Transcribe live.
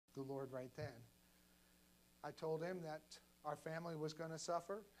the Lord right then. I told him that our family was going to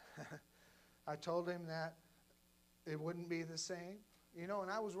suffer. I told him that it wouldn't be the same. You know,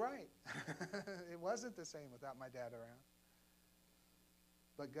 and I was right. It wasn't the same without my dad around.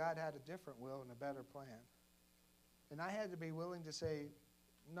 But God had a different will and a better plan. And I had to be willing to say,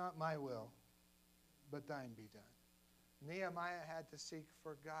 not my will, but thine be done. Nehemiah had to seek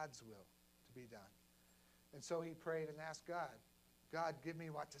for God's will to be done. And so he prayed and asked God, God, give me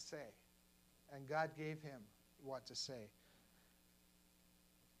what to say. And God gave him what to say.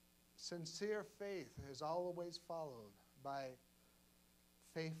 Sincere faith is always followed by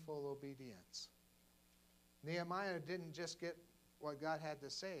faithful obedience. Nehemiah didn't just get what God had to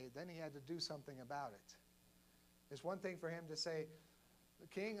say, then he had to do something about it. It's one thing for him to say,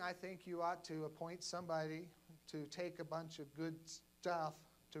 King, I think you ought to appoint somebody to take a bunch of good stuff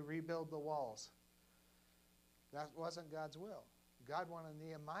to rebuild the walls. That wasn't God's will. God wanted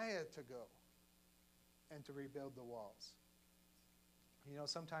Nehemiah to go and to rebuild the walls. You know,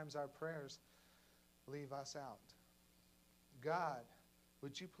 sometimes our prayers leave us out. God,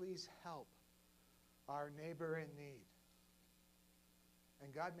 would you please help our neighbor in need?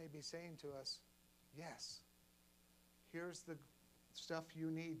 And God may be saying to us, yes, here's the stuff you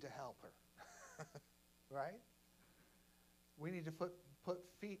need to help her. Right? We need to put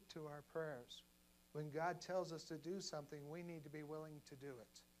feet to our prayers. When God tells us to do something, we need to be willing to do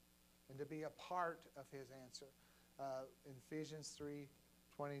it and to be a part of his answer. In Ephesians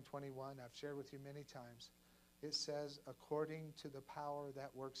 3:20, 21, I've shared with you many times, it says, according to the power that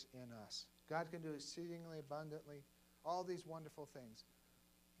works in us. God can do exceedingly abundantly all these wonderful things,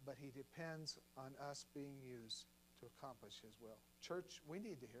 but he depends on us being used to accomplish his will. Church, we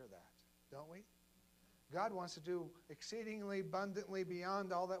need to hear that, don't we? God wants to do exceedingly abundantly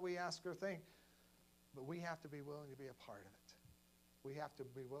beyond all that we ask or think, but we have to be willing to be a part of it. We have to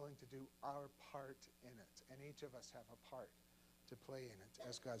be willing to do our part in it, and each of us have a part to play in it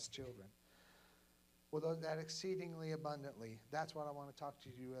as God's children. Well, that exceedingly abundantly, that's what I want to talk to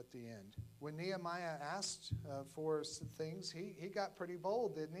you at the end. When Nehemiah asked for some things, he got pretty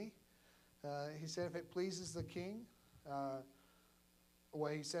bold, didn't he? He said, if it pleases the king,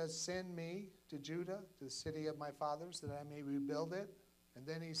 he says, send me to Judah, to the city of my fathers, that I may rebuild it. And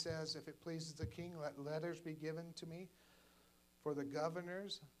then he says, if it pleases the king, let letters be given to me for the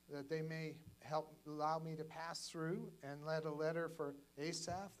governors, that they may help allow me to pass through, and let a letter for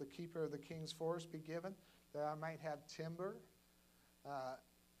Asaph, the keeper of the king's forest, be given, that I might have timber.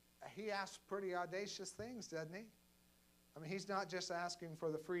 He asks pretty audacious things, doesn't he? I mean, he's not just asking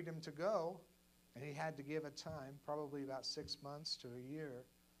for the freedom to go, and he had to give a time, probably about 6 months to a year.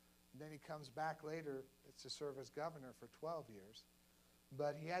 And then he comes back later to serve as governor for 12 years.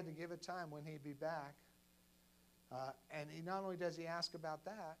 But he had to give a time when he'd be back. And not only does he ask about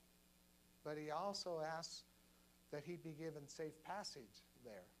that, but he also asks that he be given safe passage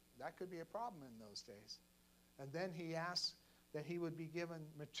there. That could be a problem in those days. And then he asks that he would be given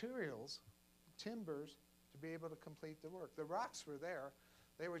materials, timbers, to be able to complete the work. The rocks were there.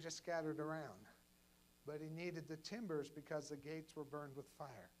 They were just scattered around. But he needed the timbers because the gates were burned with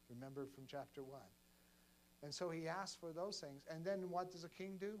fire. Remember from chapter 1. And so he asked for those things. And then what does a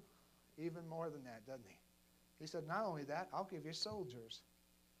king do? Even more than that, doesn't he? He said, not only that, I'll give you soldiers.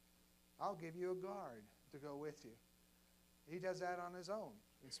 I'll give you a guard to go with you. He does that on his own,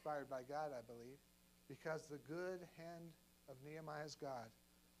 inspired by God, I believe, because the good hand of Nehemiah's God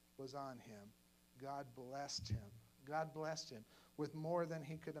was on him. God blessed him. God blessed him with more than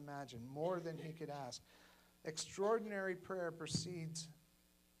he could imagine, more than he could ask. Extraordinary prayer precedes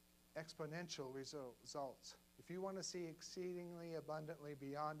exponential results. If you want to see exceedingly abundantly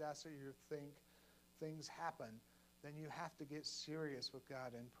beyond us or you think things happen, then you have to get serious with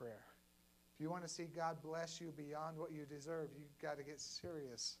God in prayer. If you want to see God bless you beyond what you deserve, you've got to get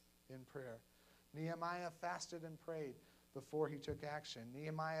serious in prayer. Nehemiah fasted and prayed before he took action.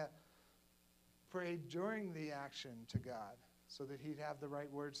 Nehemiah prayed during the action to God so that he'd have the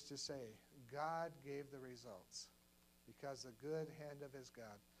right words to say. God gave the results because the good hand of his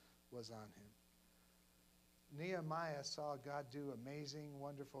God was on him. Nehemiah saw God do amazing,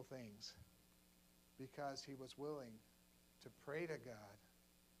 wonderful things because he was willing to pray to God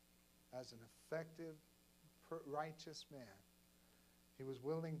as an effective, righteous man. He was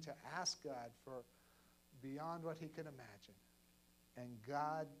willing to ask God for beyond what he could imagine. And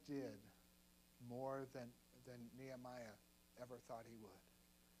God did more than Nehemiah ever thought he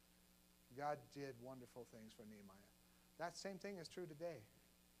would. God did wonderful things for Nehemiah. That same thing is true today.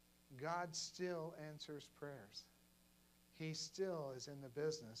 God still answers prayers. He still is in the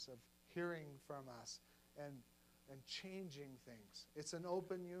business of hearing from us and and changing things. It's an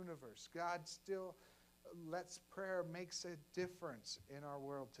open universe. God still lets prayer makes a difference in our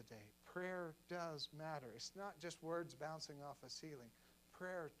world today. Prayer does matter. It's not just words bouncing off a ceiling.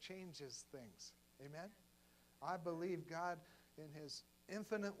 Prayer changes things. Amen? I believe God, in His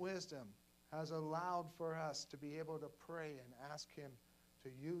infinite wisdom, has allowed for us to be able to pray and ask Him to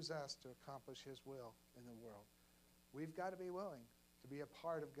use us to accomplish His will in the world. We've got to be willing to be a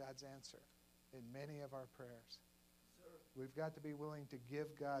part of God's answer in many of our prayers. We've got to be willing to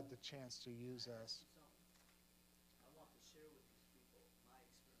give God the chance to use us. I want to share with these people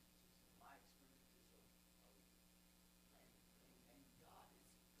my experiences and God is.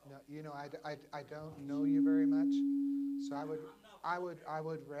 No, you know, I don't know you very much, so I would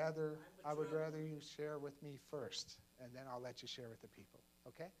rather you share with me first, and then I'll let you share with the people.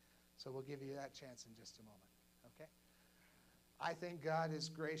 Okay? So we'll give you that chance in just a moment. Okay? I think God is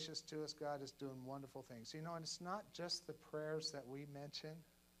gracious to us. God is doing wonderful things. You know, and it's not just the prayers that we mention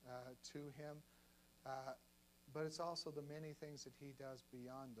to Him, but it's also the many things that He does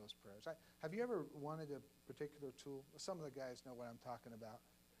beyond those prayers. Have you ever wanted a particular tool? Some of the guys know what I'm talking about.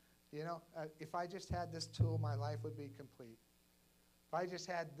 You know, if I just had this tool, my life would be complete. If I just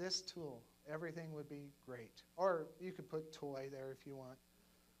had this tool, everything would be great. Or you could put toy there if you want.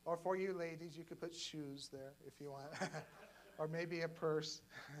 Or for you ladies, you could put shoes there if you want. Or maybe a purse.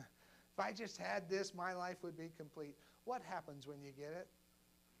 If I just had this, my life would be complete. What happens when you get it?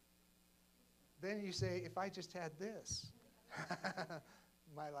 Then you say, if I just had this,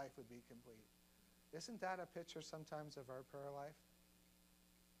 my life would be complete. Isn't that a picture sometimes of our prayer life?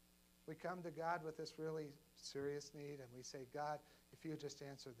 We come to God with this really serious need, and we say, God, if you just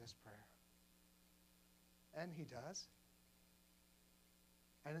answer this prayer. And He does.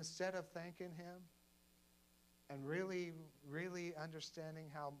 And instead of thanking Him and really, really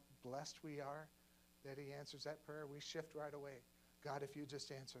understanding how blessed we are that He answers that prayer, we shift right away. God, if you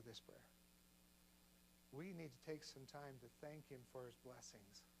just answer this prayer. We need to take some time to thank Him for His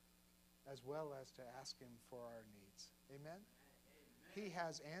blessings, as well as to ask Him for our needs. Amen? He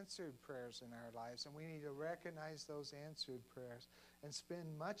has answered prayers in our lives, and we need to recognize those answered prayers and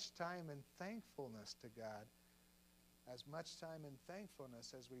spend much time in thankfulness to God, as much time in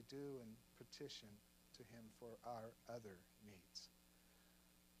thankfulness as we do in petition to Him for our other needs.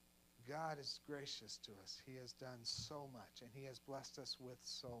 God is gracious to us. He has done so much, and He has blessed us with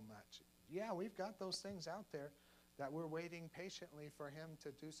so much. Yeah, we've got those things out there that we're waiting patiently for Him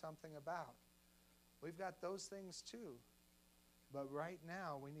to do something about. We've got those things too. But right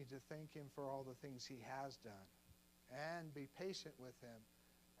now, we need to thank Him for all the things He has done and be patient with Him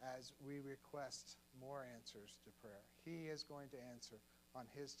as we request more answers to prayer. He is going to answer on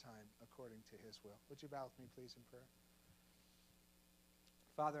His time according to His will. Would you bow with me, please, in prayer?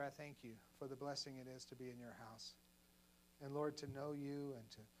 Father, I thank You for the blessing it is to be in Your house. And Lord, to know You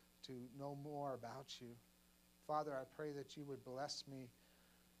and to know more about You. Father, I pray that You would bless me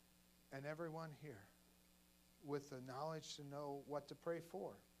and everyone here with the knowledge to know what to pray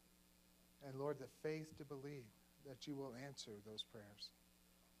for. And Lord, the faith to believe that You will answer those prayers.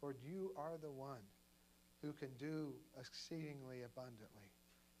 Lord, You are the one who can do exceedingly abundantly.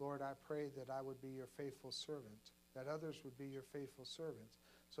 Lord, I pray that I would be Your faithful servant, that others would be Your faithful servants,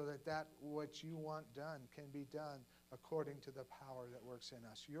 so that what You want done can be done according to the power that works in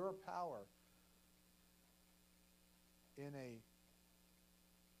us. Your power in a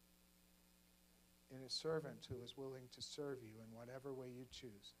servant who is willing to serve You in whatever way You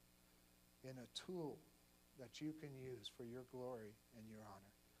choose, in a tool that You can use for Your glory and Your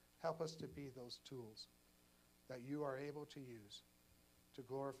honor. Help us to be those tools that You are able to use to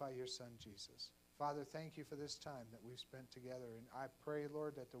glorify Your Son, Jesus. Father, thank You for this time that we've spent together. And I pray,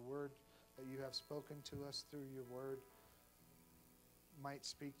 Lord, that the word that You have spoken to us through Your word might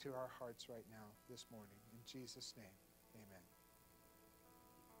speak to our hearts right now, this morning. In Jesus' name, amen.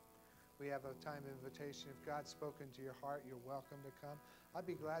 We have a time of invitation. If God's spoken to your heart, you're welcome to come. I'd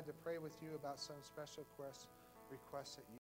be glad to pray with you about some special requests that you